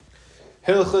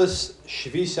Hilchus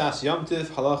Shvisas Yomtiv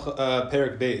Halach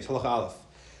Perik Beis Halach Aleph.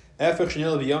 Efech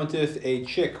Shnil Yomtiv, a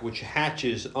chick which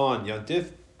hatches on Yontif.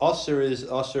 Aser is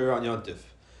Aser on Yontif.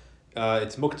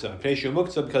 It's muktzah. Pnei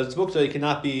muktzah, because it's muktzah, it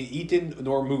cannot be eaten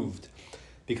nor moved.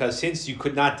 Because since you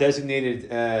could not designate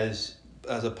it as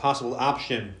a possible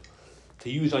option to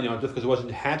use on Yontif because it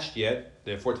wasn't hatched yet,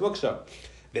 therefore it's muktzah.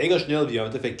 Ve'egel Shnil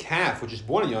Yontif, a calf which is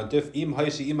born on Yontif, im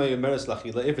haisi ima yomeres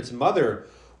lachila, if its mother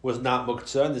was not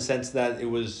muktzah, in the sense that it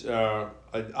was an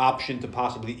option to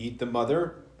possibly eat the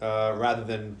mother rather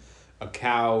than a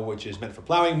cow which is meant for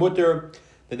plowing, mutter.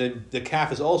 And then the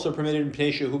calf is also permitted in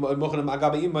Pnei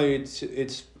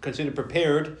it's considered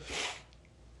prepared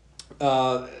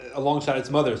alongside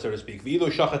its mother, so to speak.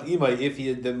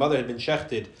 If the mother had been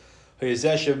shechted, so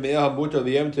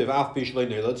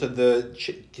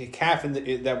the calf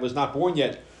that was not born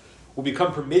yet will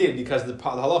become permitted, because the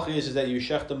halacha is that you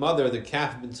shech the mother, the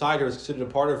calf inside her is considered a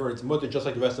part of her, it's mutter just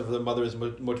like the rest of the mother is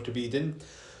mutter to be eaten.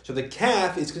 So the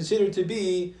calf is considered to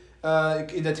be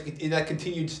in that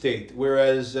continued state,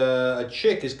 whereas a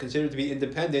chick is considered to be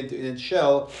independent in its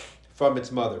shell from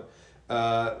its mother.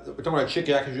 We're talking about a chick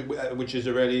which is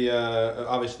already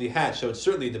obviously hatched, so it's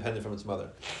certainly independent from its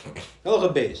mother.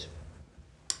 Halacha beis.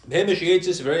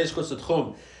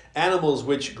 Animals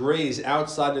which graze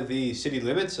outside of the city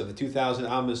limits of the 2,000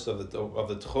 amos of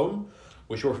the tchum,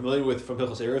 which we're familiar with from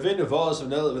Hilchos Eruvin,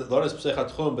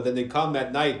 but then they come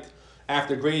at night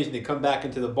after grazing, they come back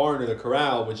into the barn or the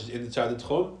corral, which is inside the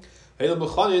tchum. They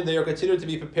are considered to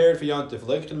be prepared for Yontif.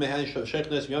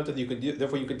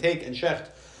 Therefore, you can take and shecht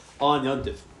on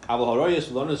Yontif.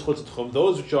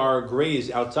 Those which are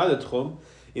grazed outside the tchum,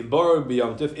 if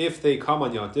they come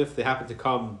on Yontif, they happen to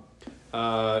come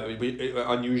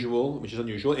unusual, which is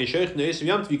unusual. You can't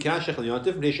shech on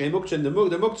Yontif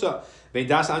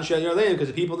because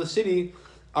the people in the city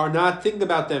are not thinking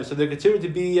about them, so they're considered to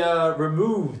be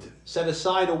removed, set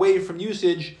aside, away from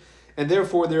usage, and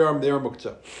therefore they are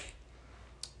muktzah.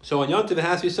 So on Yontif, it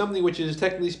has to be something which is,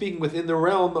 technically speaking, within the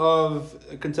realm of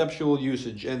conceptual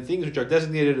usage, and things which are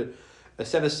designated,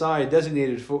 set aside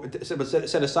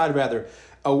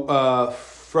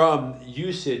from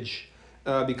usage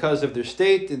because of their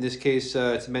state. In this case,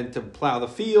 it's meant to plow the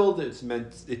field. It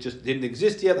just didn't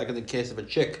exist yet, like in the case of a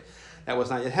chick that was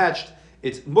not yet hatched.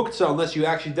 It's muktzah unless you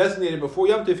actually designate it before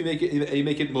Yom Tov. You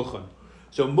make it muchan.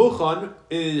 So muchan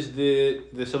is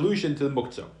the solution to the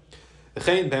muktzah. If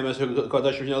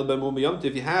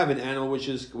you have an animal which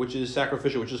is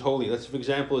sacrificial, which is holy, let's for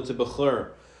example, it's a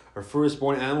bechor, or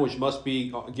firstborn animal, which must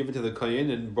be given to the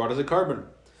kohen and brought as a carbon,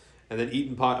 and then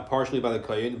eaten partially by the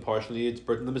kohen and partially it's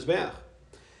burnt in the mizbeach.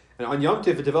 And on Yom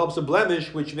Tov, it develops a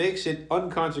blemish which makes it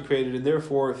unconsecrated and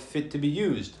therefore fit to be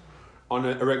used on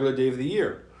a regular day of the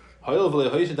year. Since before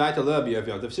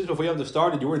Yom Tov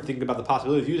started, you weren't thinking about the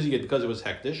possibility of using it because it was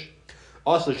hektish.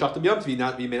 Also, Shachtam Yom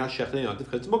Tov, you may not shech Yom Tov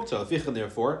because it's muktzah.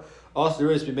 Therefore, also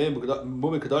there is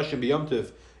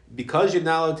because you're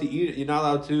not allowed to eat. You're not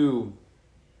allowed to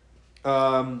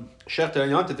shech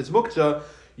Yom Tov. It's muktzah.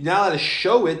 You're not allowed to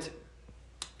show it.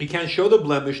 You can't show the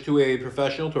blemish to a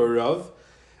professional, to a rav,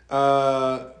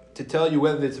 to tell you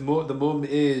whether the mum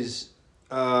is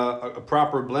a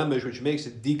proper blemish, which makes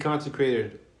it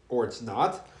deconsecrated or it's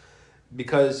not,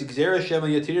 because maybe the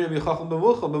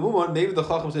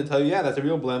chacham said tell you, yeah, that's a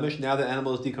real blemish. Now the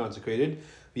animal is deconsecrated.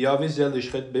 He's going to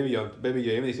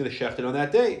shecht it on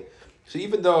that day. So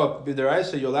even though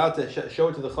you're allowed to show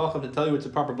it to the chacham to tell you it's a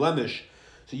proper blemish,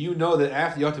 so you know that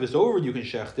after Yom Tov is over you can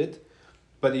shecht it,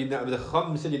 but the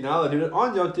chacham said you're not allowed to do it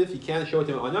on Yom Tov. You can't show it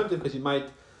to him on Yom Tov because he might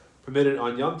permit it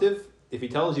on Yom Tov. If he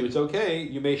tells you it's okay,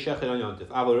 you may shecht it on Yom Tov.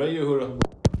 However,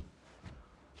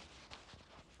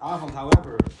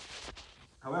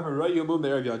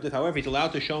 he's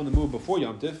allowed to show him the move before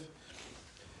Yom Tov.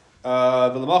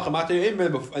 And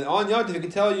on Yom Tov, he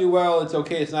can tell you, well, it's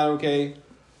okay, it's not okay,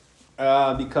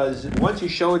 because once you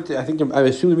show it, I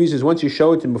assume the reason is once you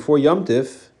show it to him before Yom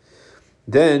Tov,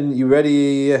 then you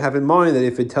already have in mind that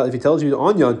if he tells you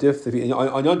on Yom Tov,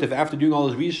 on Yom Tov, after doing all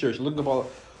his research, looking up all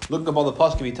the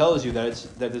paskim, he tells you that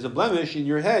there's a blemish in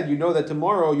your head, you know that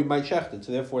tomorrow you might shecht it,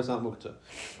 so therefore it's not muktzah.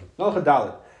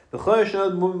 The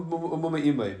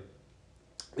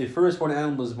firstborn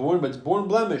animal is born, but it's born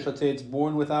blemished. Let's say it's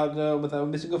born without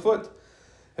missing a foot.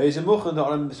 So if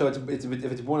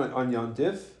it's born on Yom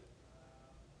Tif,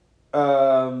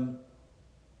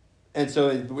 and so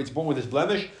it's born with this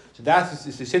blemish. So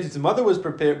since its mother was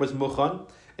muchan,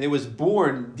 and it was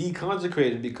born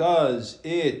deconsecrated because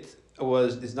it's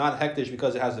not hektish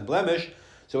because it has a blemish.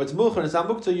 So it's muchan, it's not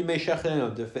muktzah. You may shech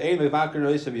Yom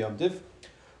Tif.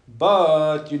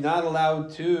 But you're not allowed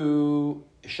to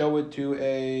show it to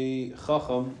a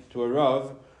chacham, to a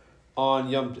rav, on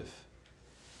Yom Tif.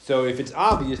 So if it's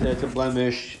obvious that it's a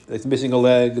blemish, it's missing a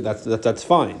leg, that's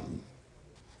fine.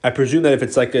 I presume that if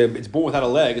it's it's born without a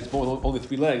leg, it's born with only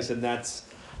 3 legs, then that's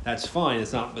fine.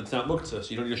 It's not muktzah, so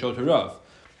you don't need to show it to Rav.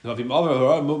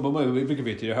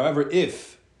 However,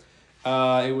 if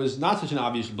it was not such an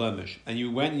obvious blemish, and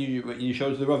you went and you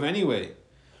showed it to the Rav anyway,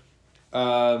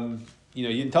 you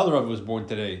didn't tell the Rav it was born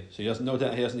today, so he doesn't know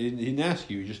that. He didn't ask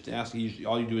you. You just ask.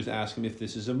 All you do is ask him if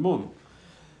this is a mum.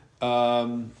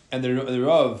 And the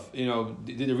Rav,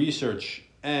 did the research,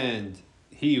 and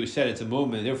he said it's a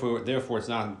mum, and therefore it's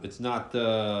not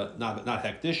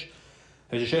hektish.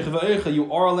 You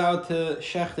are allowed to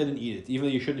shecht it and eat it, even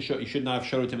though you should not have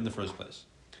showed it to him in the first place,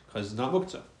 because it's not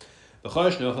muktzah. The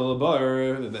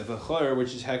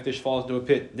which is hektish, falls into a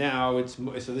pit. Now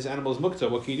so this animal is muktzah.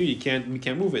 What can you do? You can't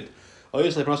move it.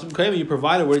 You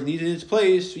provide it where it needs in its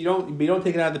place. You don't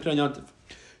take it out of the pit on Yontif.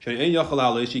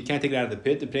 You can't take it out of the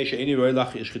pit.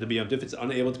 It's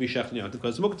unable to be shecht on Yontif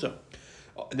because it's muktzah.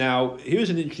 Now, here's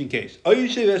an interesting case. We know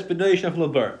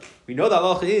the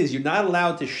halacha is you're not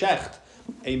allowed to shecht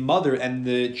a mother and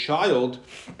the child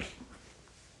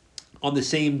on the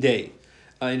same day.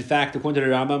 In fact, according to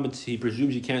the Rambam, he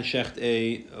presumes you can't shecht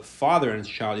a father and his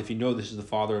child if you know this is the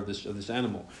father of this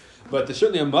animal. But there's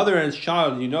certainly a mother and his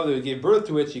child, they gave birth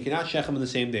to it, so you cannot shecht them on the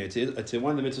same day. It's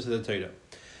one of the mitzvahs of the Torah.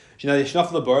 So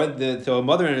a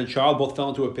mother and a child both fell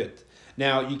into a pit.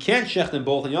 Now, you can't shecht them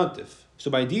both on Yontif.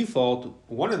 So by default,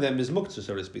 one of them is muktzah,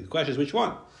 so to speak. The question is which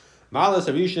one? So because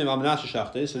you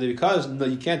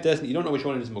can't designate, you don't know which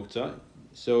one is muktzah.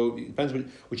 So it depends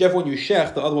whichever one you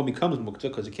shech, the other one becomes muktzah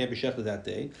because it can't be shechted that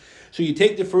day. So you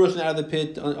take the first one out of the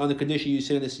pit on the condition you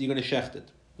say this, you're going to shecht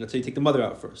it. Let's say you take the mother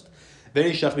out first.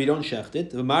 Then you don't shecht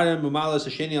it.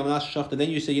 Then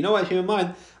you say, you know what, I change my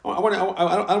mind. I don't want to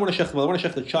shecht the mother. I want to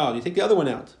shecht the child. You take the other one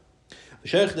out.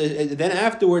 Then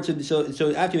afterwards, so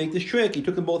after you make this trick, you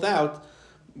took them both out.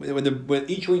 When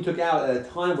each one you took out at a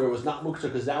time where it was not muktzah,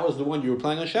 because that was the one you were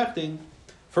planning on shechting,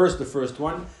 first the first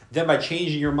one, then by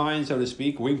changing your mind, so to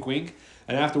speak, wink wink,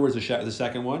 and afterwards the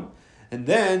second one, and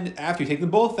then after you take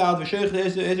them both out, you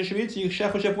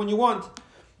shech whichever one you want,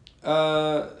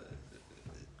 because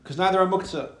neither are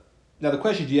muktzah. Now the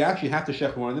question is, do you actually have to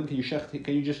shech one of them? Can you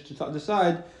just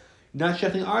decide not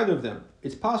shechting either of them?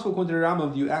 It's possible, according to the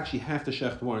Rambam, you actually have to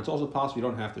shecht one. It's also possible you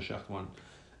don't have to shecht one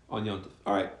on Yom Tov.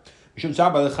 All right.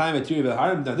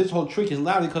 Now this whole trick is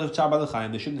allowed because of Tzar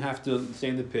Balachayim. They shouldn't have to stay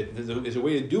in the pit. There's a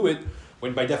way to do it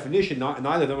when by definition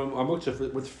neither of them are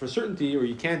muktzah for certainty, or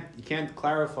you can't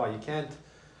clarify, you can't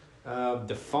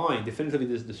define definitively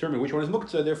determine which one is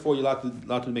muktzah. Therefore, you're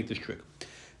allowed to make this trick.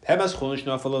 You have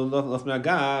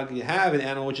an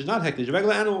animal which is not hektish, a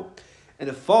regular animal, and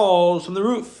it falls from the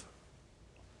roof.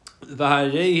 So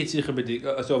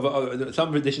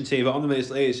some traditions say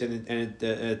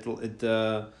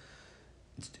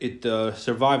it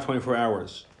survived 24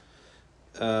 hours.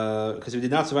 Because if it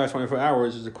did not survive 24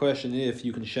 hours, there's a question if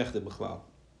you can shech the b'chlal.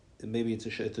 Maybe it's a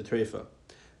treifa.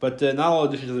 But not all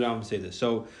editions of the Rambam say this.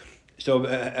 So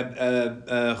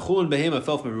chulun behema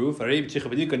fell from the roof.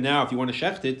 Now, if you want to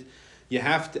shecht it, you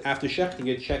have to, after shechting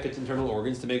it, check its internal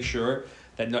organs to make sure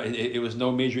that it was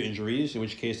no major injuries, in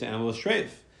which case the animal is treif.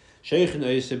 And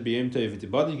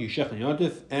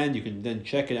you can then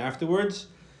check it afterwards,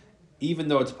 even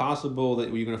though it's possible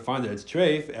that you're going to find that it's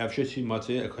treif.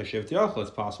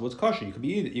 It's possible it's kosher. You can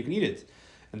eat it,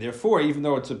 and therefore, even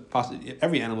though it's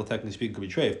every animal technically speaking could be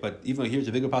treif, but even though here's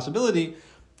a bigger possibility,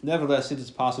 nevertheless, since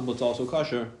it's possible, it's also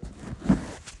kosher.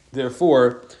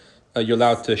 Therefore, you're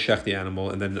allowed to shech the animal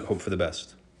and then hope for the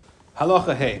best.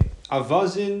 Halacha hey,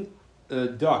 avazin.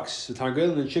 Ducks, the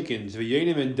targelim and chickens,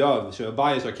 v'yenim and doves, so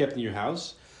abayas are kept in your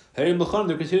house. They're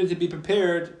considered to be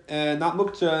prepared, not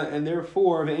muktzah, and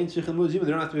therefore they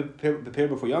don't have to be prepared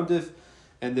before Yom Tov,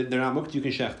 and they're not muktzah. You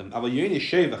can shech them.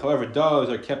 However, doves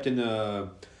are kept in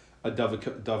a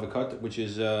dovekat, which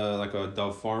is like a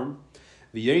dove farm.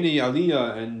 V'yeni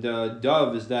aliyah and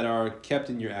doves that are kept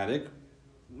in your attic.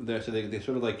 They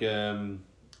sort of like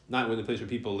not in the place where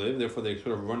people live. Therefore, they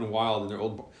sort of run wild in their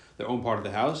own part of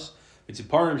the house. And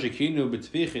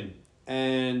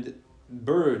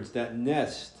birds that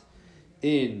nest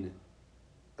in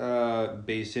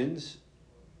basins,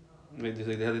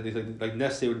 like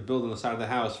nests they would build on the side of the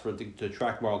house to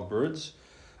attract wild birds,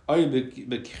 or in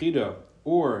buildings,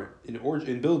 or in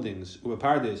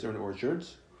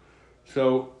orchards.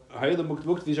 So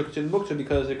these are considered muktzah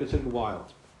because they're considered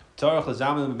wild.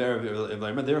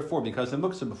 Therefore, because the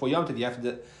muktzah before Yom Tov, you have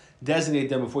to designate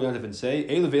them before Yom Tov and say,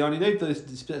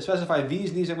 specify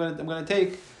these I'm going to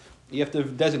take. You have to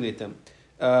designate them.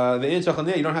 The Ein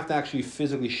you don't have to actually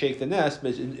physically shake the nest,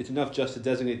 but it's enough just to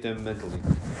designate them mentally,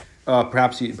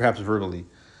 perhaps verbally,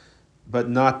 but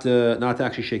not to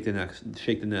actually shake the nest.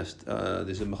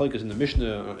 There's a machlokes in the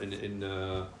Mishnah in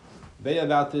Beya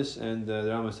about this, and the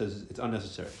Rambam says it's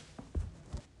unnecessary.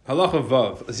 Halacha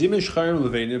Vav. Zimin Shcharim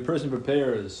Levein, a person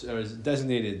prepares or is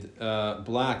designated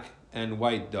black and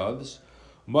white doves.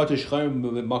 Mata Shcharim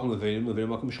Makom Levein, Levein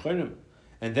Makom Shcharim.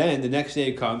 And then the next day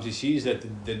it comes, he sees that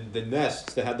the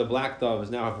nests that had the black doves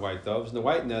now have white doves, and the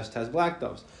white nest has black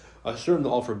doves. Assurim,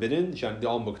 all forbidden, the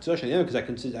all muktzah, because I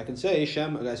can say,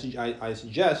 Shem, I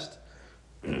suggest,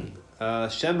 Shema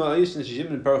Ayusin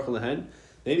Shijim Parachalahen,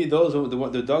 maybe those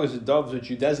the doves which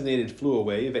you designated flew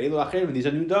away, and these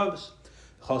are new doves.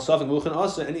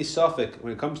 Any suffix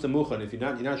when it comes to muchan, if you're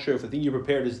not sure if the thing you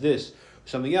prepared is this or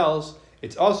something else,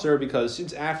 it's also because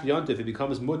since after Yontif it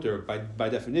becomes mutter by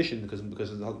definition because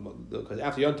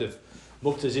after Yontif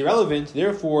muktzah is irrelevant,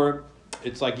 therefore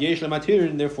it's like yesh lematir,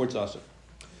 and therefore it's also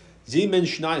zimin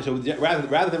shnai. So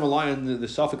rather than rely on the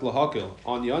suffix lahakil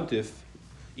on Yontif,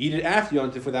 eat it after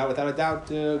Yontif without a doubt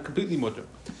completely mutter.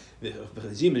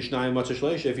 Zimin shnai matzah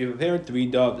shleisha. If you prepared 3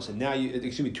 doves and now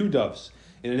 2 doves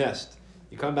in a nest.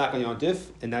 You come back on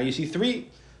Yontif, and now you see 3.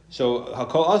 So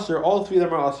Hakol Aser, all 3 of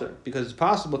them are Aser, because it's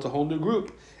possible it's a whole new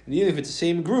group. And even if it's the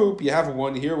same group, you have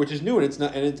one here which is new and it's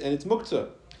not, and it's Muktzah,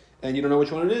 and you don't know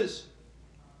which one it is.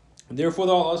 And therefore,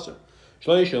 they're all Aser.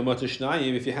 Shloisha Matzah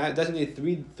Shnayim. If you designate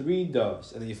 3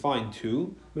 doves and then you find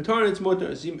 2, Matar it's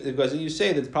Mutar, because then you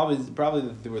say that probably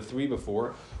there were 3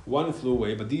 before. 1 flew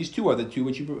away, but these 2 are the 2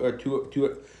 which two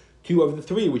of the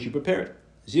 3 which you prepared.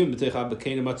 If you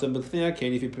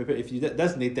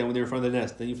designate them when they're in front of the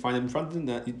nest, then you find them in front of the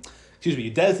nest.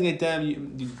 You designate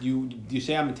them. You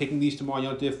say, I'm taking these tomorrow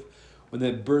Yontif when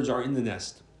the birds are in the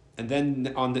nest, and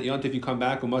then on the Yontif you come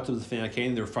back they're in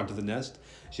front of the nest.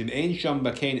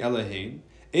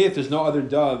 If there's no other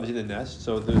doves in the nest,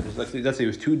 so there's let's say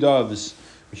there's 2 doves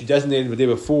which you designated the day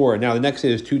before. Now the next day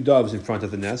there's 2 doves in front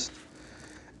of the nest.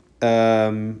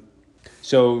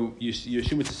 So you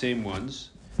assume it's the same ones.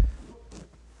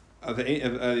 If they're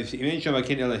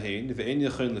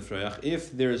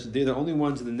the only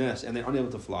ones in the nest and they're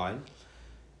unable to fly,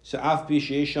 so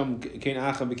even though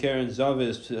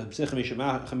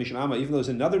there's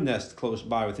another nest close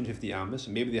by within 50 amas,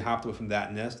 maybe they hopped away from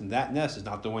that nest, and that nest is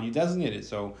not the one you designated.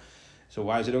 So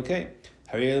why is it okay?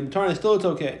 Still it's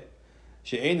okay.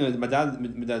 When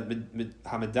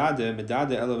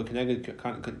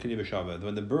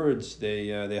the birds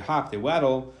they hop, they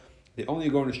waddle, they only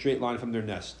go in a straight line from their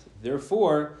nest.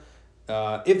 Therefore,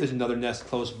 if there's another nest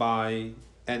close by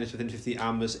and it's within 50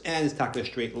 amas and it's a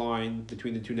straight line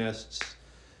between the 2 nests,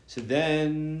 so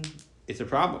then it's a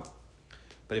problem.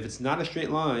 But if it's not a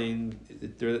straight line,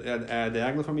 they're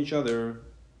diagonal from each other,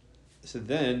 so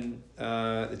then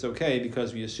it's okay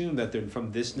because we assume that they're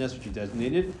from this nest which you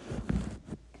designated,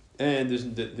 and there's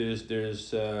let's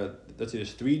say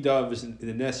there's 3 doves in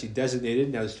the nest you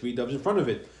designated. Now there's 3 doves in front of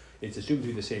it. It's assumed to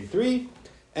be the same 3,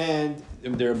 and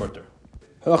they're a mutter.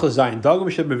 The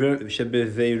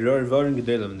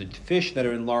fish that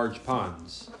are in large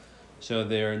ponds, so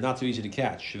they're not so easy to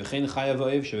catch. And a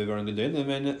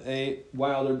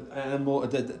wild animal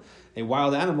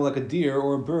like a deer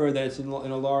or a bird that's in a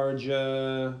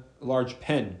large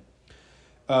pen.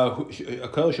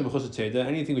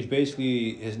 Anything which basically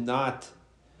is not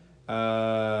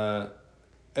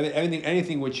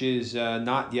anything which is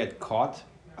not yet caught.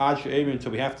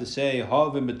 Until we have to say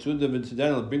bring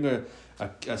a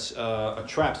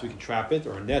trap so we can trap it,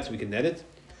 or a net so we can net it.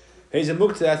 He's a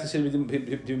muktzah, that's considered to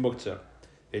be muktzah.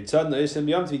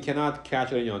 We cannot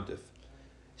catch it on Yontif.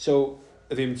 So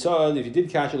if you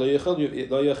did catch it,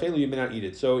 you may not eat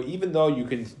it. So even though you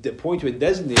can point to it,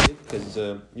 designate it, because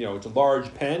it's a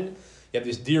large pen, you have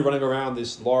this deer running around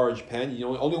this large pen,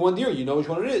 only one deer, you know which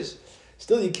one it is.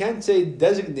 Still, you can't say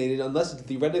designated unless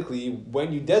theoretically,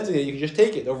 when you designate, you can just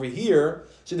take it. Over here,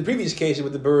 so in the previous case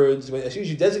with the birds, as soon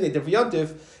as you designate them for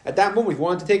Yontif, at that moment, if you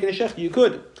wanted to take it in a shech, you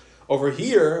could. Over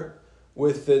here,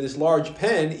 with this large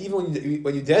pen, even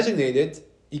when you designate it,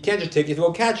 you can't just take it to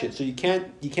go catch it. So you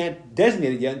can't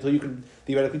designate it yet until you can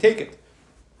theoretically take it.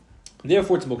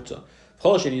 Therefore, it's muktzah.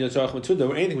 Or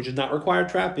anything which does not require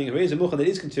trapping, that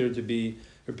is considered to be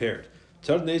prepared.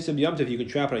 You can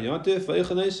trap it on Yontif,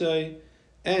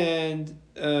 and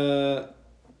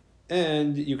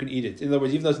you can eat it. In other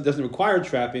words, even though it doesn't require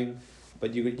trapping,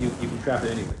 but you can trap it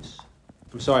anyways.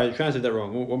 I'm sorry, I translated that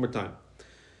wrong. One more time.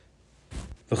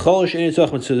 So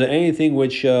anything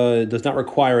which does not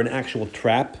require an actual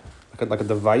trap, like a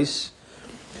device.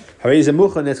 Harei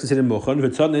Muchan, that's considered Muchan.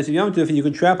 V'tzad Nes Yomtiv, and you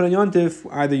can trap it on Yontif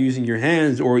either using your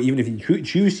hands or even if you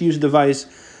choose to use a device,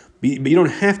 but you don't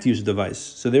have to use a device.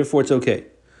 So therefore, it's okay,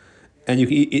 and you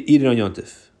can eat it on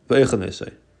Yontif. If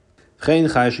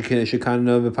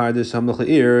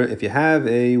you have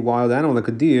a wild animal like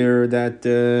a deer that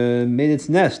made its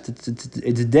nest,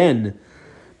 its den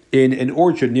in an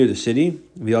orchard near the city,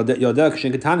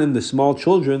 the small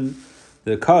children,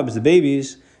 the cubs, the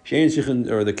babies,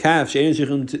 or the calves,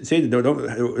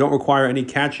 don't require any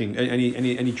catching,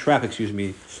 any trap. Excuse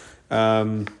me.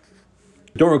 Don't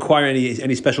require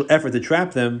any special effort to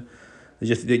trap them.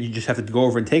 You just have to go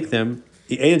over and take them.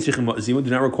 Do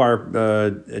not require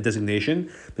a designation,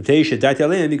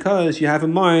 because you have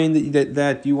in mind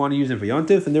that you want to use them for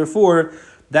yontif, and therefore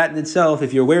that in itself,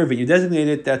 if you're aware of it, you designate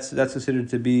it. That's considered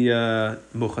to be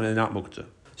muchan and not muktzah.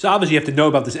 So obviously you have to know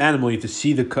about this animal. You have to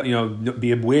see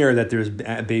be aware that there's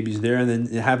babies there, and then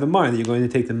have in mind that you're going to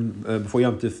take them before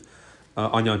yontif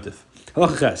on yontif.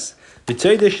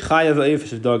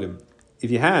 If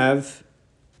you have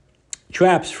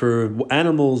traps for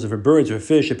animals, or for birds, or for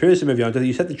fish,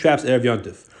 you set the traps erev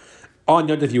yontif. On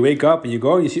yontif, you wake up and you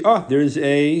go and you see, there's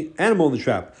a animal in the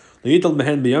trap. If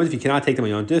you cannot take them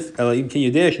on yontif,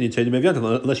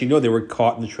 unless you know they were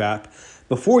caught in the trap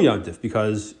before yontif,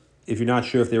 because if you're not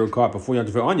sure if they were caught before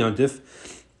yontif or on yontif,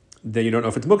 then you don't know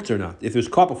if it's muktzah or not. If it was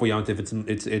caught before yontif,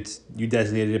 it's you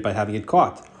designated it by having it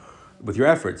caught with your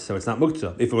efforts, so it's not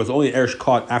muktzah. If it was only ersh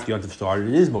caught after yontif started,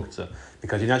 it is muktzah,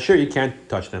 because you're not sure, you can't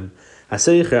touch them. If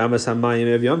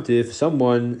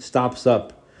someone stops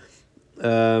up,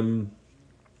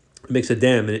 makes a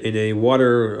dam in a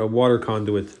water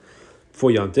conduit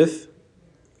for yontif,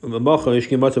 and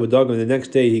the next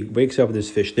day he wakes up with this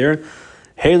fish there.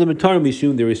 We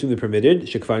assume they're permitted.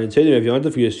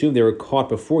 We assume they were caught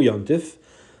before yontif.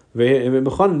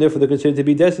 Therefore, they're considered to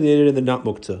be designated and they're not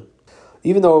muktzah.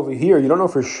 Even though over here you don't know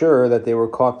for sure that they were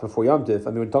caught before yontif.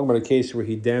 I mean, we're talking about a case where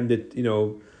he damned it,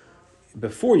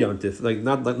 before yontif,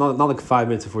 not like 5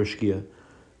 minutes before shkia.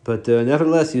 But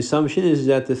nevertheless, the assumption is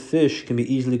that the fish can be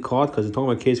easily caught, because we're talking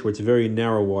about a case where it's a very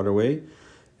narrow waterway,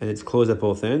 and it's closed at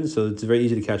both ends, so it's very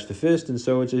easy to catch the fish. And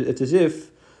so it's as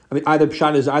if, either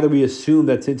pshat is either we assume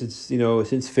that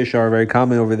since fish are very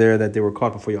common over there, that they were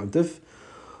caught before yontif,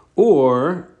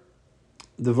 or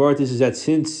the vart is that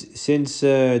since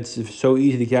it's so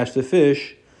easy to catch the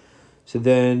fish, so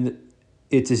then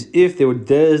it's as if they were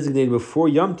designated before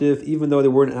yontif, even though they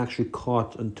weren't actually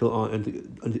caught until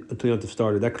yontif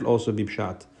started. That could also be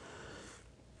pshat.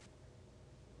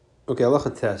 Okay,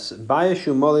 halacha tes.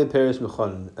 Bayeshu mali peres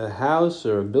mechon. A house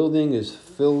or a building is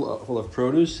full of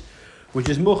produce, which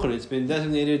is muchon. It's been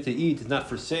designated to eat. It's not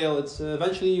for sale. It's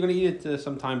eventually you're going to eat it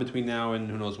sometime between now and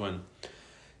who knows when.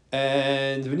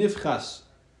 And v'nifchas.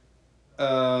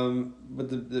 But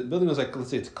the building was let's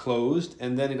say it's closed,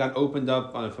 and then it got opened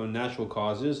up from natural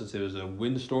causes. Let's say there was a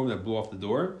windstorm that blew off the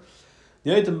door.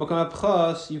 You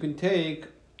can take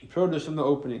produce from the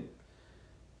opening.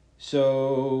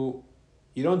 So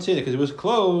you don't say that because it was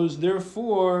closed,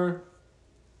 therefore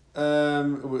it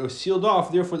was sealed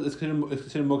off, therefore it's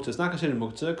considered muktzah. It's not considered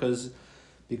muktzah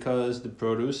because the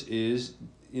produce is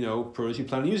produce you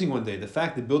plan on using one day. The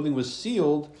fact the building was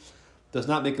sealed does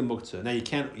not make a muktzah. Now you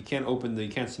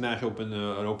can't smash open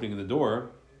an opening in the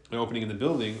door, an opening in the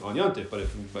building on yontif. But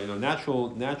if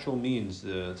natural means,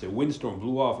 say a windstorm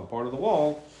blew off a part of the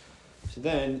wall, so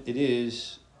then it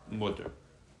is mutter.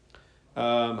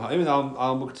 Even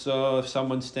al muktzah, if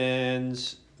someone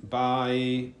stands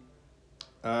by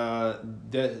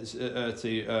produce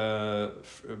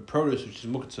which is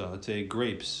muktzah, let's say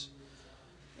grapes,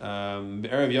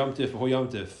 erev yomtiv before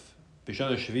yomtiv,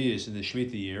 b'shana shvius in the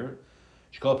Shemitah year.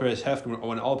 Shkol peres hefker,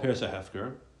 when all peres are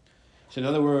hefker. So in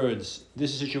other words,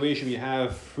 this is a situation where you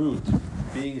have fruit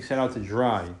being set out to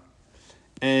dry,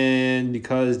 and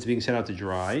because it's being set out to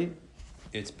dry,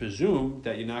 it's presumed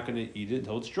that you're not going to eat it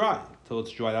until it's dry, until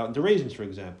it's dried out into raisins, for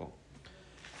example,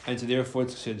 and so therefore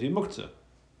it's considered to be muktzah.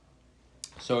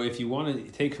 So if you want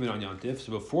to take from it on yontif,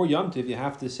 so before yontif you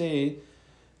have to say,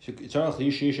 you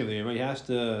have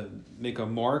to make a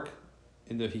mark.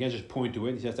 If you can't just point to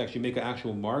it, you have to actually make an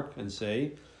actual mark and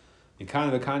say, from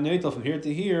here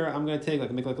to here, I'm going to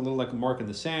make a little mark in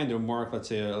the sand, or mark, let's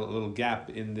say, a little gap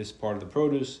in this part of the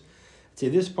produce. Say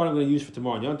this part I'm going to use for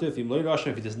tomorrow on yontif. If he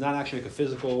does not actually make a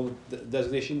physical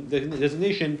designation,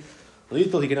 he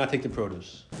cannot take the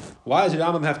produce. Why does the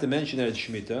Rambam have to mention that it's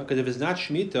Shemitah? Because if it's not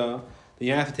Shemitah, then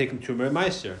you have to take him to Truma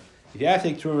Meiser. If you have to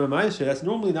take Truma Meiser, that's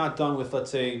normally not done with,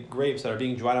 let's say, grapes that are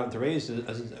being dried out into raisins.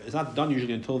 It's not done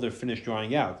usually until they're finished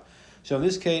drying out. So in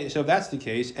this case, if that's the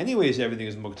case, anyways, everything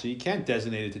is muktzah. You can't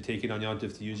designate it to take it on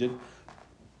yontif to use it.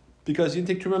 because you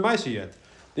didn't take Truma Maisa yet.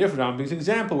 Therefore, Rambam brings an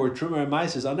example where Truma and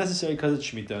Maisa is unnecessary because it's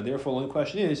Shemitah. And therefore, the only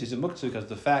question is it Muktzah because of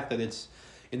the fact that it's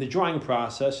in the drying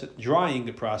process, and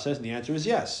the answer is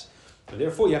yes. So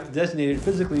therefore, you have to designate it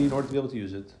physically in order to be able to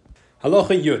use it.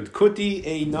 Halacha Yud, Kuti,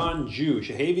 a non-Jew,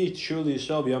 Shehevi Shuli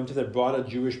Yisrael B'Yom Tov, that brought a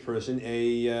Jewish person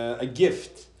a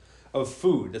gift of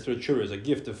food. That's what a chur is, a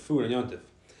gift of food on Yom Tov.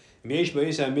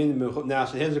 Now,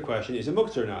 so here's the question, is it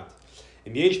Muktzah or not?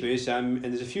 And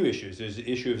there's a few issues. There's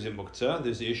the issue of is it Muktzah,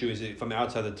 there's the issue is it from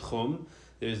outside the Tchum,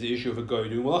 there's the issue of a guy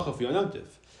doing Malacha for Yom Tov.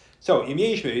 So, if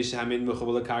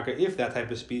that type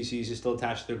of species is still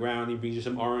attached to the ground, he brings you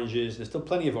some oranges, there's still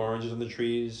plenty of oranges on the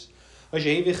trees. Or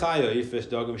he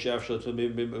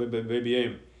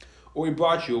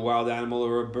brought you a wild animal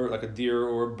or a bird, like a deer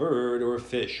or a bird or a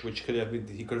fish, which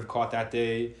he could have caught that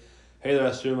day. They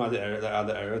are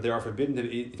forbidden to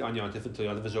eat on Yom Tov until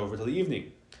Yom Tov is over till the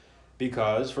evening.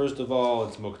 Because, first of all,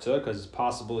 it's Muktzah, because it's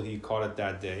possible he caught it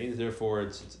that day, therefore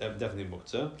it's definitely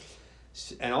Muktzah.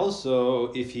 And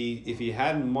also, if he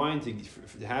had in mind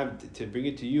to bring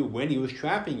it to you when he was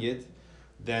trapping it,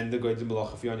 then the goy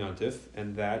malacha fi on Yom Tov,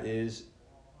 and that is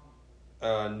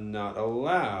not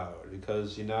allowed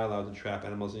because you're not allowed to trap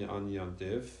animals on Yom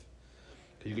Tov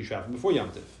because you can trap them before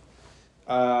Yom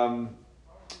Tov.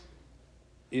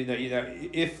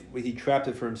 If he trapped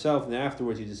it for himself and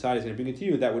afterwards he decided he's going to bring it to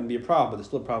you, that wouldn't be a problem, but there's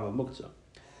still a problem of Muktzah.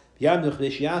 Now,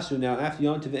 after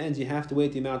Yom Tov ends, you have to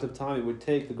wait the amount of time it would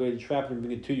take the guy to trap it and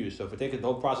bring it to you. So if the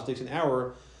whole process takes an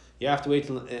hour, you have to wait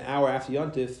till an hour after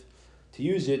Yom Tov to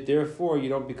use it. Therefore, you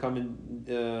don't become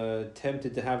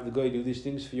tempted to have the guy do these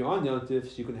things for you on Yom Tov,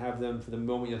 so you can have them for the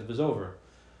moment Yom Tov is over.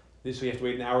 This way you have to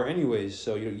wait an hour anyways,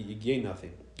 so you gain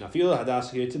nothing. Now, feel hadas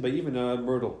here too, but even a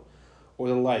myrtle or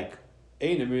the like.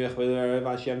 You cannot,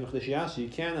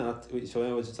 so in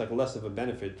other words, it's like less of a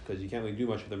benefit because you can't really do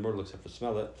much with the myrtle except for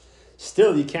smell it.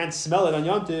 Still, you can't smell it on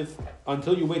Yom Tov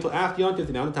until you wait till after Yom Tov, the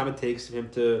amount of time it takes for him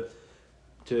to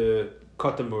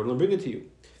cut the myrtle and bring it to you.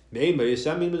 If,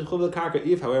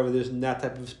 however, there's that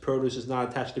type of produce is not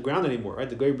attached to the ground anymore, right?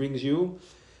 The guy brings you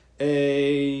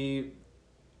a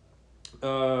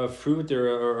fruit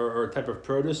or type of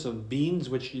produce, some beans,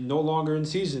 which are no longer in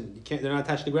season. They're not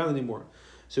attached to the ground anymore.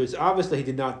 So it's obvious that he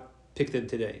did not pick them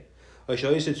today. Or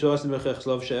you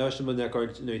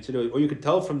could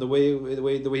tell from the way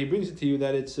he brings it to you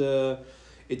that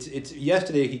it's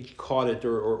yesterday he caught it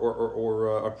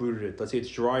or uprooted it. Let's say it's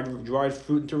dried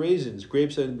fruit into raisins,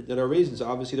 grapes that are raisins.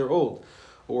 Obviously they're old.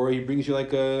 Or he brings you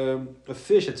like a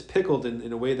fish that's pickled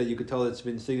in a way that you could tell it's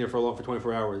been sitting there for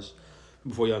 24 hours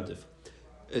before Yom Tov.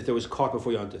 If it was caught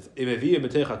before Yom Tov.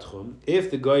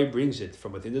 If the guy brings it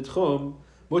from within the Tchum,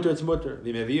 mutter, it's mutter.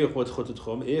 If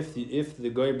the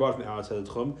guy brought from outside the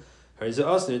Tchum,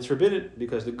 it's forbidden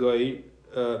because the guy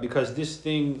because this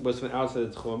thing was from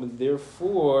outside the Tchum, and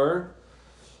therefore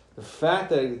the fact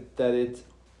that it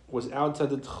was outside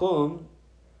the Tchum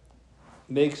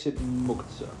makes it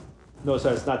muktzah. No,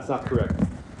 sorry, it's not correct.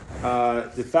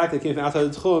 The fact that it came from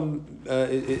outside the Tchum,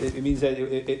 it means that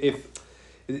if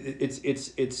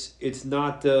it's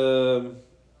not the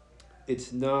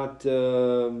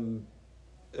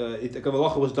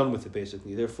malacha was done with it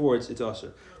basically. Therefore, it's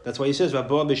usher. That's why he says,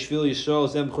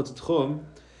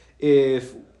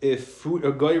 if fruit,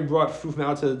 a guy brought fruit from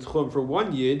outside the Tchum for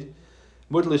one yid,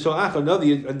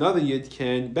 another yid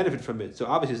can benefit from it. So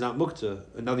obviously it's not muktzah.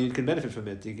 Another yid can benefit from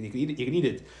it. You can eat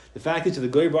it. The fact is, if the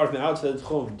guy brought from outside the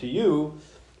Tchum to you,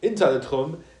 inside the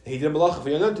Tchum, he did a malacha for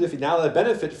you on Yom Tov. Now let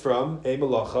benefit from a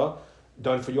malacha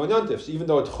done for you on Yom Tov. So even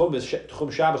though Tchum is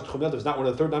Tchum Shabbos, Tchum Yom Tov is not one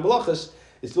of the 39 malachas,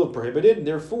 it's still prohibited. And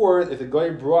therefore, if the guy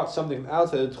brought something from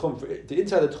outside the Tchum to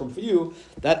inside the Tchum for you,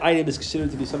 that item is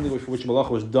considered to be something with which malacha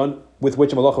was done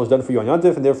for you on Yom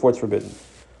Tov, and therefore it's forbidden.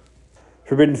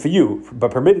 Forbidden for you,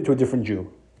 but permitted to a different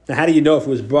Jew. Now, how do you know if it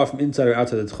was brought from inside or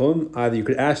outside the Tchum? Either you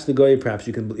could ask the guy, perhaps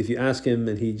you can, if you ask him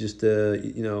and he just,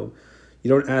 you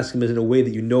don't ask him as in a way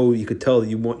that you could tell that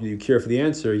you care for the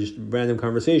answer, just random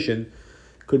conversation.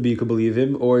 Could be you could believe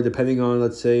him, or depending on,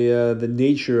 let's say, the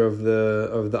nature of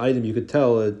the item, you could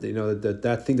tell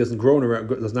that thing does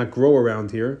not grow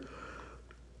around here,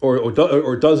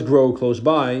 or does grow close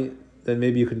by. Then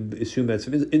maybe you can assume that's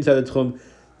from inside the Tchum.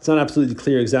 It's not absolutely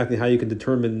clear exactly how you can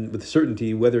determine with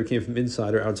certainty whether it came from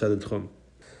inside or outside the Tchum.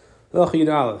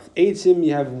 Eitzim,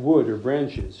 you have wood or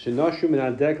branches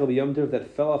that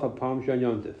fell off a palm tree on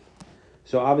Yom Tov.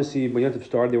 So obviously when Yom Tov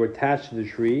started, they were attached to the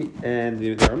tree and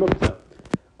they are muktzah.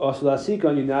 Also,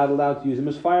 you're not allowed to use them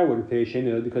as firewood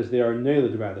because they are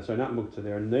neilid rather. So not muktzah,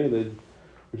 they are neilid,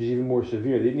 which is even more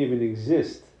severe. They didn't even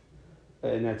exist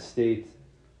in that state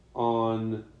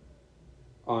on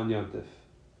Yom Tov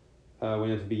when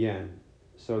Yom Tov began.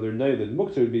 so they're nailed.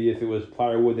 Muktzah would be if it was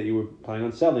firewood that you were planning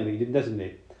on selling that you didn't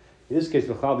designate. In this case,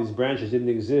 these branches didn't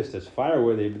exist as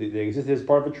firewood; they existed as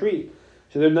part of a tree.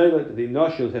 So they're nailed. The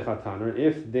nashil techataner.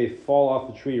 If they fall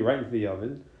off the tree right into the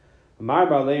oven, mar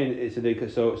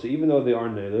balein. So even though they are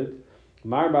nailed,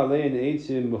 mar balein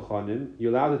eitzim mechanim.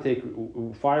 You're allowed to take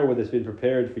firewood that's been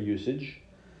prepared for usage,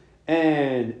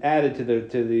 and add it to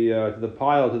the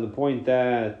pile to the point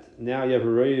that now you have a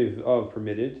rave of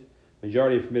permitted,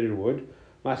 majority of permitted wood.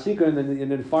 Masika, and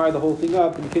then fire the whole thing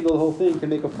up and kindle the whole thing to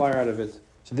make a fire out of it.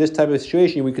 So this type of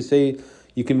situation, we could say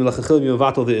you can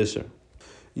mevatel the iser.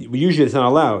 Usually it's not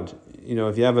allowed.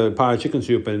 If you have a pot of chicken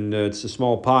soup and it's a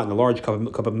small pot and a large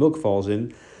cup of milk falls in,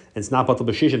 and it's not batal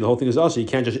b'shishim, the whole thing is also, you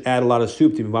can't just add a lot of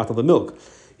soup to mevatel the milk.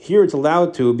 Here it's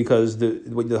allowed to because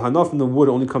the hana from the wood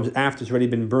only comes after it's already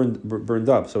been burned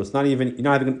up. So it's not even you're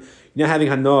not having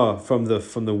hana from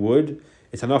the wood.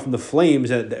 It's hana from the flames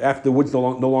that after the wood's no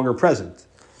longer present.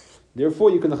 Therefore,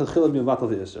 you can mevatel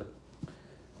the iser.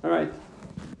 All right.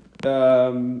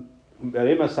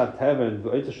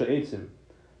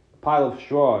 Pile of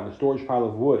straw and a storage pile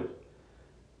of wood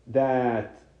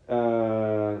that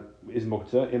is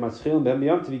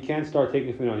muktzah. You can't start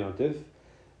taking from it on yontif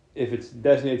if it's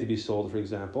designated to be sold, for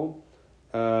example.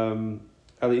 Unless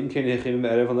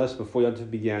before yontif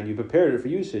began, you prepared it for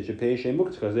usage. You pay shem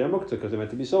muktzah because they are muktzah because they're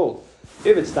meant to be sold.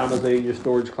 If it's stamazay in your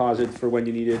storage closet for when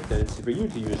you need it, then it's for you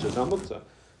to use. So it's not muktzah.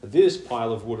 This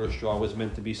pile of wood or straw was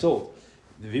meant to be sold.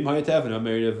 If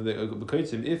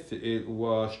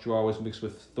straw was mixed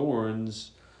with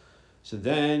thorns, so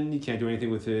then you can't do anything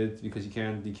with it because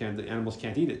the animals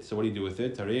can't eat it. So what do you do with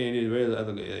it?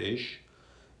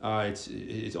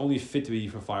 It's only fit to be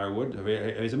for firewood.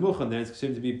 As a muchan, then it's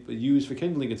considered to be used for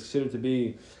kindling. It's considered to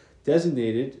be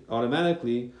designated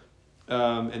automatically,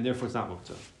 and therefore it's not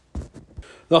muktzah.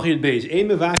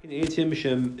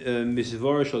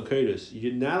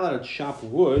 You're not allowed to chop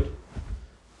wood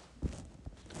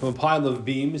from a pile of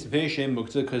beams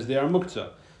because they are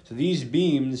muktzah. So these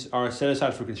beams are set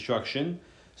aside for construction.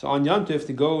 So on Yantif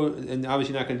to go, and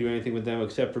obviously you're not going to do anything with them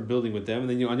except for building with them. And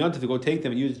then on Yantif to go take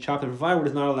them and chop them for firewood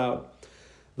is not allowed.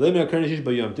 And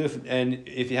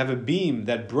if you have a beam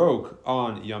that broke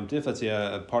on Yantif, let's say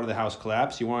a part of the house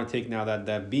collapsed, you want to take now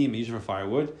that beam and use it for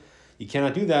firewood, you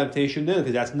cannot do that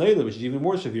because that's naila, which is even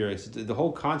more severe. It's the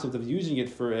whole concept of using it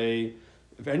for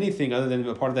anything other than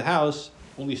a part of the house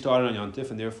only started on Yantif,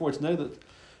 and therefore it's nailed,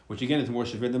 which again is more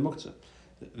severe than muktzah.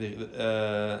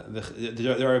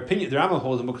 There are opinions. The Rambam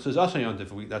holds that muktzah is also on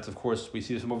Yantif. That's of course we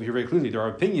see this from over here very clearly. There are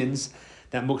opinions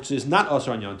that muktzah is not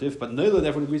also on Yantif, but nailed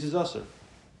therefore agrees is also.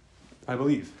 I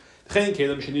believe.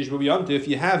 If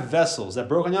you have vessels that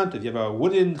broke on Yantif, you have a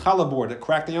wooden challah board that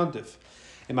cracked on Yantif,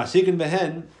 and masikin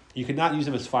behen, you cannot use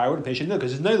them as firewood and patient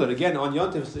because it's nailed. Again on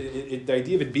Yantif, the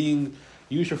idea of it being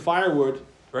used for firewood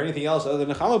or anything else other than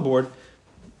a challah board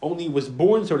only was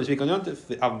born, so to speak, on Yontif.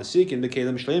 The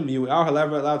Kalim Shleim, you are,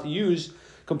 however, allowed to use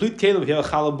complete Kalim. If you have a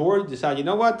challah board, decide, you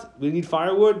know what, we need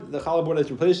firewood, the challah board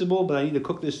is replaceable, but I need to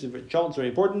cook this, it's very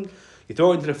important. You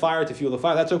throw it into the fire to fuel the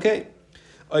fire, that's okay.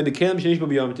 Or if a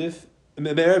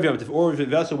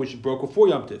vessel which broke before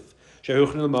Yontif,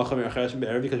 because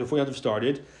before Yontif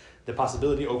started, the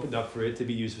possibility opened up for it to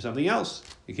be used for something else.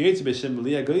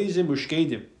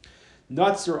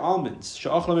 Nuts or almonds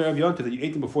that you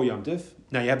ate them before Yom Tif.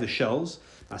 Now you have the shells.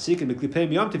 You can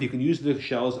use the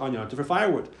shells on Yom Tif for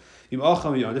firewood. If you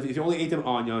only ate them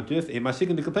on Yom Tif,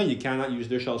 you cannot use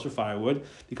their shells for firewood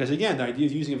because again, the idea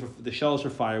of using the shells for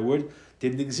firewood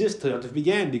didn't exist till Yom Tif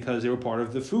began because they were part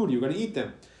of the food. You were going to eat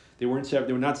them. They were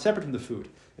not separate from the food,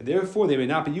 and therefore they may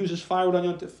not be used as firewood on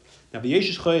Yom Tif. Now,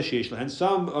 and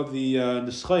some of the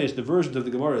versions of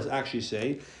the Gemaras actually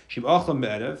say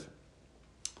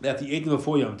that the ate them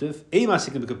before Yom Tif,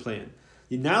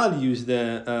 you're not allowed to use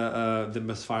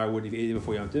the firewood if you ate them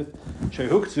before Yom Tif,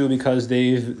 because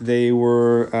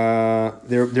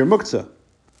they're muktzah,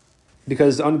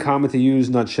 because it's uncommon to use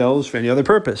nut shells for any other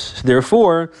purpose.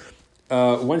 Therefore,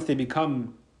 once they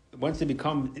become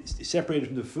separated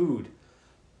from the food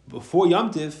before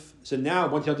Yom Tif, so now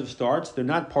once Yom Tif starts, they're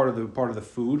not part of the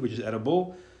food, which is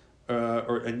edible.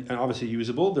 And obviously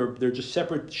usable. They're just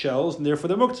separate shells, and therefore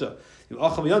they're muktzah.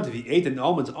 If you ate the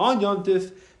almonds on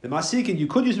Yontif, the masikin, you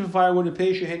could use them for firewood and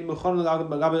pay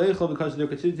because they're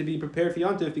considered to be prepared for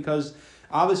Yontif, because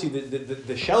obviously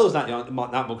the shell is not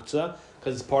muktzah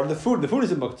because it's part of the food. The food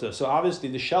isn't muktzah, so obviously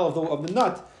the shell of the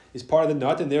nut is part of the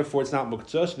nut, and therefore it's not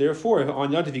muktzah. So therefore,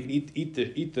 on Yontif you can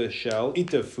eat the shell,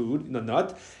 eat the food, the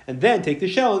nut, and then take the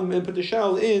shell and put the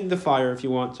shell in the fire if you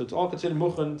want. So it's all considered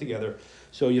mukhan together.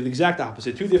 So you have the exact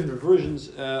opposite, two different versions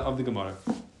of the Gemara.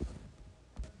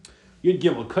 Yud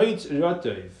Gimel Kaitz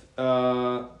Ratoiv,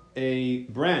 a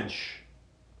branch,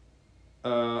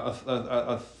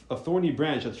 a thorny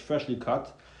branch that's freshly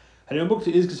cut. And a muktzah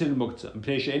is considered muktzah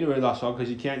because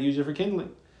you can't use it for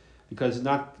kindling, because it's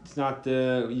not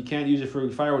you can't use it for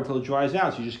firewood until it dries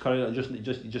out. So you just cut it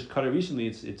just cut it recently.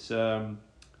 It's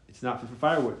not fit for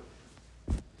firewood.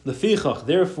 Lefichach,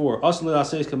 therefore, so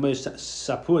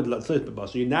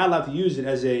you're not allowed to use it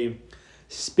as a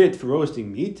spit for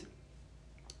roasting meat.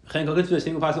 In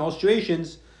all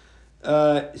situations,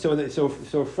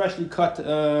 so freshly cut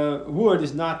wood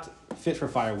is not fit for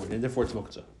firewood, and therefore it's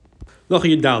muktzah.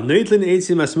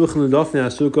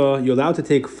 You're allowed to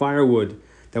take firewood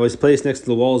that was placed next to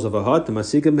the walls of a hut, and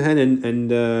use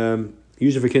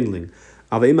it for kindling.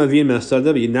 But even though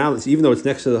it's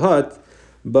next to the hut,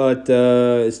 but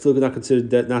it's still not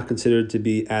considered to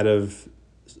be out of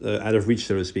reach,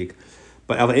 so to speak.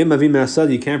 But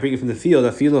you can't bring it from the field.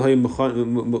 Even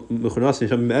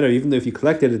though if you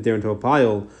collected it there into a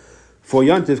pile for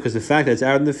Yontif, because the fact that it's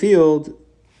out in the field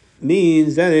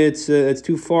means that it's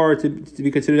too far to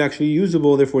be considered actually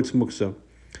usable. Therefore, it's muksa.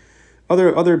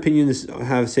 Other opinions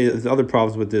say there's other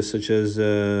problems with this, such as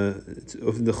the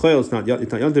chayil, it's not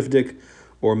Yontifdik,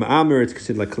 or ma'amer, it's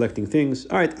considered like collecting things.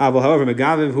 All right, however,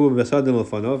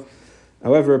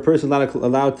 a person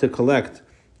allowed to collect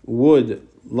wood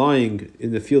lying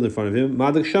in the field in front of him,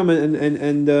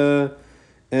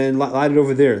 and light it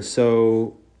over there.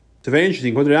 So it's very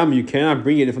interesting. You cannot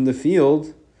bring it from the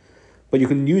field, but you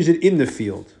can use it in the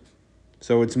field.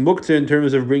 So it's muktzah in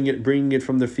terms of bringing it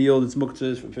from the field. It's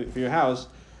muktzah for your house,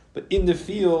 but in the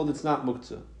field it's not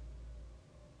muktzah.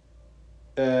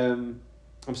 I'm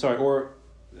sorry, or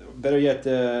better yet,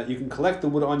 you can collect the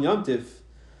wood on Yom Tiv,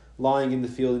 lying in the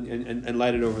field and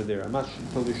light it over there. I'm not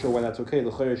totally sure why that's okay.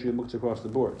 The chayr should be muktzah across the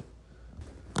board.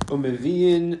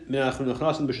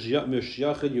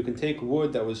 You can take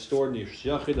wood that was stored in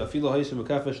Yachid,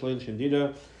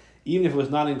 even if it was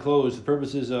not enclosed for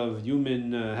purposes of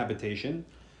human habitation.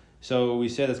 So we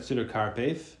said that's considered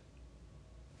karpef.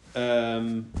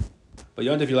 But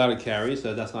Yontif you're allowed to carry,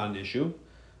 so that's not an issue.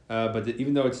 But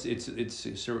even though it's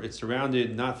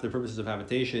surrounded not for the purposes of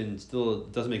habitation, it still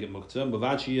doesn't make it muktzah.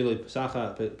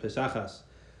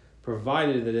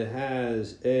 Provided that it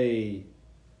has a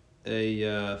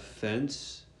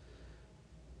fence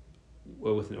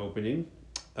with an opening.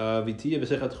 Since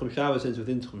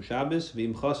within Tchum Shabbos,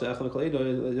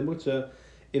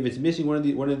 if it's missing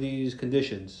one of these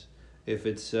conditions, if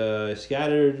it's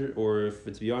scattered, or if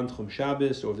it's beyond Tchum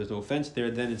Shabbos, or if there's no fence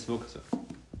there, then it's muktzah.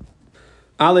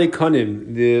 Ale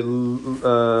kanim, the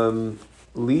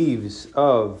leaves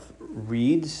of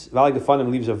reeds,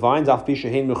 leaves of vines,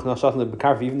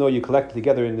 even though you collect it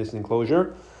together in this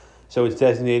enclosure, so it's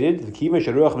designated.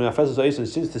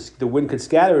 Since the wind could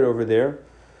scatter it over there,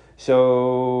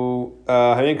 so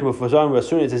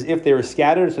it's as if they were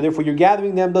scattered. So therefore, you're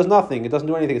gathering them does nothing. It doesn't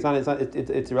do anything.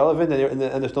 It's irrelevant, and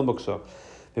they're still muktzah.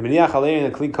 If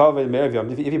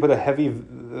you put a heavy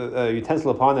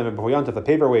utensil upon them and a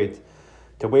paperweight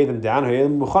to weigh them down,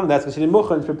 that's considered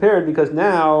mukhan. It's prepared because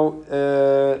now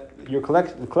you're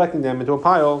collecting them into a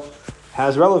pile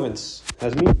has relevance,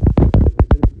 has meaning.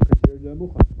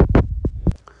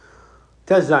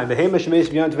 Tezzaim, if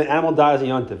an animal dies in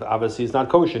Yontif, obviously it's not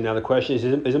kosher. Now the question is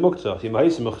it muktzah? If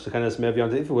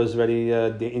it was already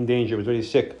in danger, it was already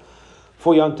sick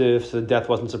for Yontif, so the death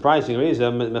wasn't surprising. You could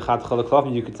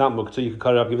not muktzah, you could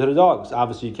cut it up, give it to the dogs.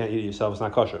 Obviously you can't eat it yourself, it's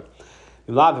not kosher.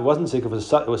 If it wasn't sick, if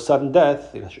it was sudden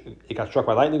death, it got struck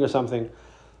by lightning or something,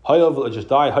 it just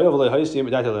died. Since you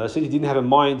didn't have in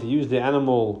mind to use the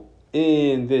animal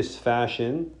in this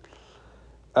fashion,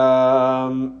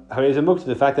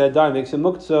 the fact that it died makes it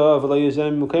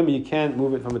muktzah. You can't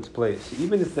move it from its place.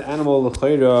 Even if the animal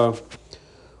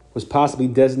was possibly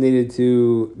designated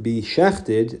to be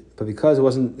shechted, but because it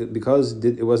wasn't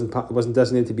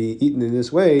designated to be eaten in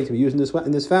this way, to be used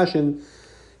in this fashion,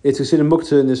 it's considered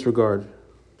muktzah in this regard.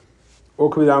 Or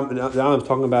could be I'm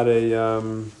talking about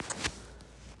an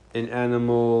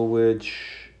animal which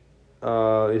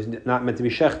is not meant to be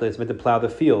shechted, it's meant to plow the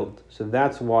field. So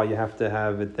that's why you have to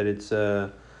have it that it's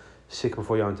sick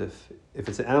before Yontif. If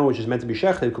it's an animal which is meant to be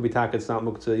shechted, it could be taka, it's not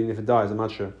muktzah, even if it dies, I'm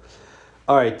not sure.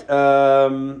 Alright,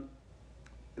 Hemes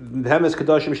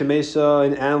Kadashim Shemesa,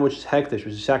 an animal which is hektish,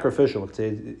 which is sacrificial.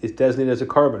 It's designated as a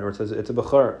carbon, or it's a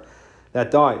bechar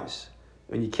that dies.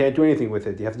 And you can't do anything with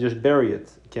it. You have to just bury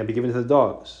it. It can't be given to the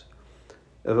dogs.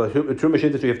 If a truma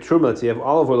shittas, we have truma. Let's say you have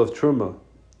olive oil of truma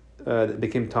that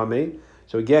became tamei.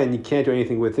 So again, you can't do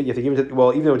anything with it. You have to give it to,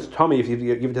 well, even though it's tamei, you have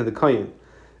to give it to the kohen.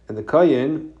 And the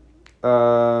kohen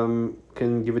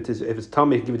can give it to, if it's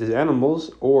tamei, he can give it to his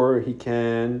animals, or he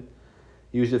can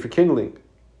use it for kindling.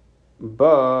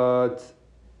 But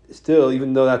still,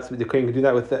 even though that's the kohen can do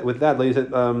that with that,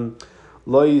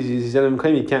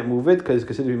 you can't move it because it's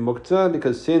considered to be muktzah,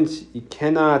 because since you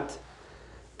cannot,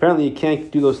 apparently you can't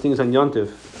do those things on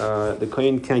yontif. The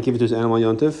kohen can't give it to his animal on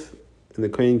yontif, and the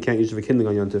kohen can't use it for kindling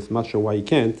on yontif. I'm not sure why he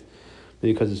can't,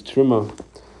 maybe because it's truma.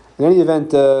 In any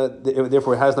event,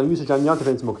 therefore it has no usage on yontif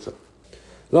and it's muktzah.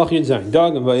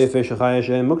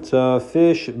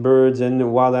 Fish, birds,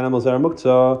 and wild animals that are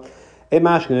muktzah. You're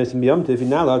not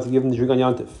allowed to give them the drink on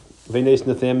yontif.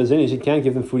 You can't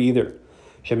give them food either.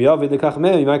 You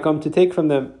might come to take from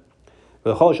them.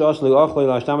 Whatever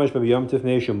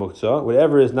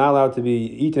is not allowed to be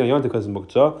eaten on yontif because of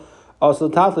muktzah, also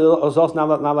is also not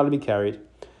allowed to be carried.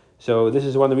 So this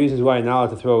is one of the reasons why you're not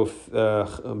allowed to throw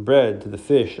bread to the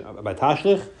fish by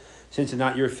tashlich. Since it's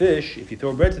not your fish, if you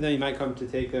throw bread to them, you might come to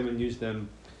take them and use them.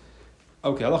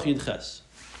 Okay, halach yid ches.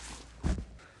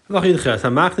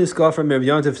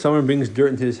 If someone brings dirt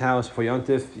into his house for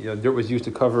yontif, dirt was used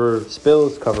to cover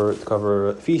spills,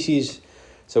 cover feces,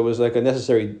 so it was like a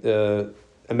necessary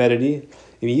amenity.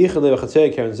 If he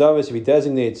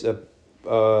designates a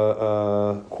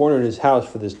corner in his house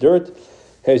for this dirt,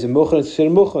 if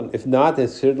not,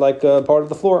 it's considered like part of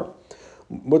the floor.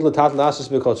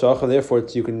 Therefore,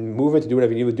 you can move it to do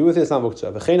whatever you need to do with it. It's not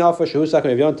muktzah.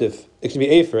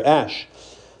 Afer, ash.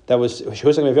 That was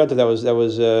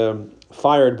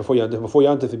fired before yontif. Before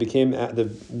yontif, it became the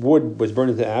wood was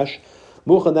burned into ash.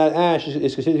 Muchan, that ash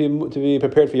is considered to be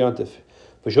prepared for yontif.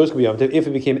 If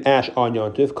it became ash on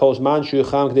yontif,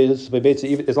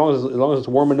 as long as it's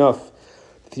warm enough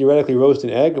to theoretically roast an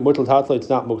egg, it's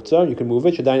not muktzah. You can move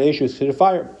it. Shadayin eshu is considered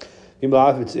fire.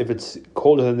 If it's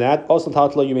colder than that, also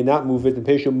tatla, you may not move it.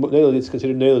 It's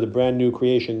considered the brand new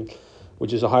creation,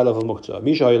 which is a high level muktzah.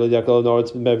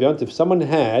 If someone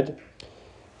had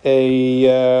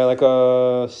like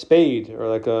a spade or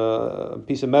like a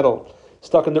piece of metal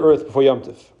stuck in the earth before Yom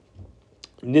Tif,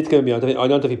 on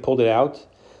Yom Tif he pulled it out,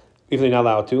 even though you're not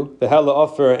allowed to. The hella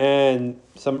offer and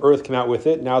some earth came out with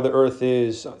it. Now the earth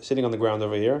is sitting on the ground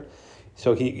over here.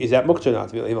 So is that muktzah or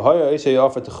not?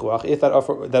 If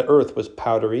that earth was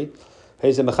powdery,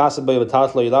 you're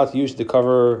allowed to use it to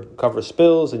cover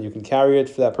spills, and you can carry it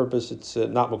for that purpose. It's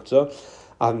not muktzah.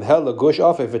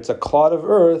 If it's a clod of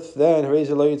earth, then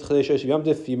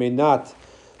you may not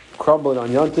crumble it on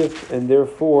yontif, and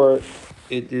therefore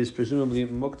it is presumably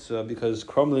muktzah, because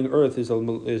crumbling earth is a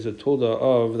tulda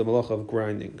of the malacha of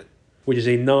grinding, which is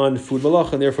a non-food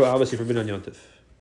malacha, and therefore obviously forbidden on yontif.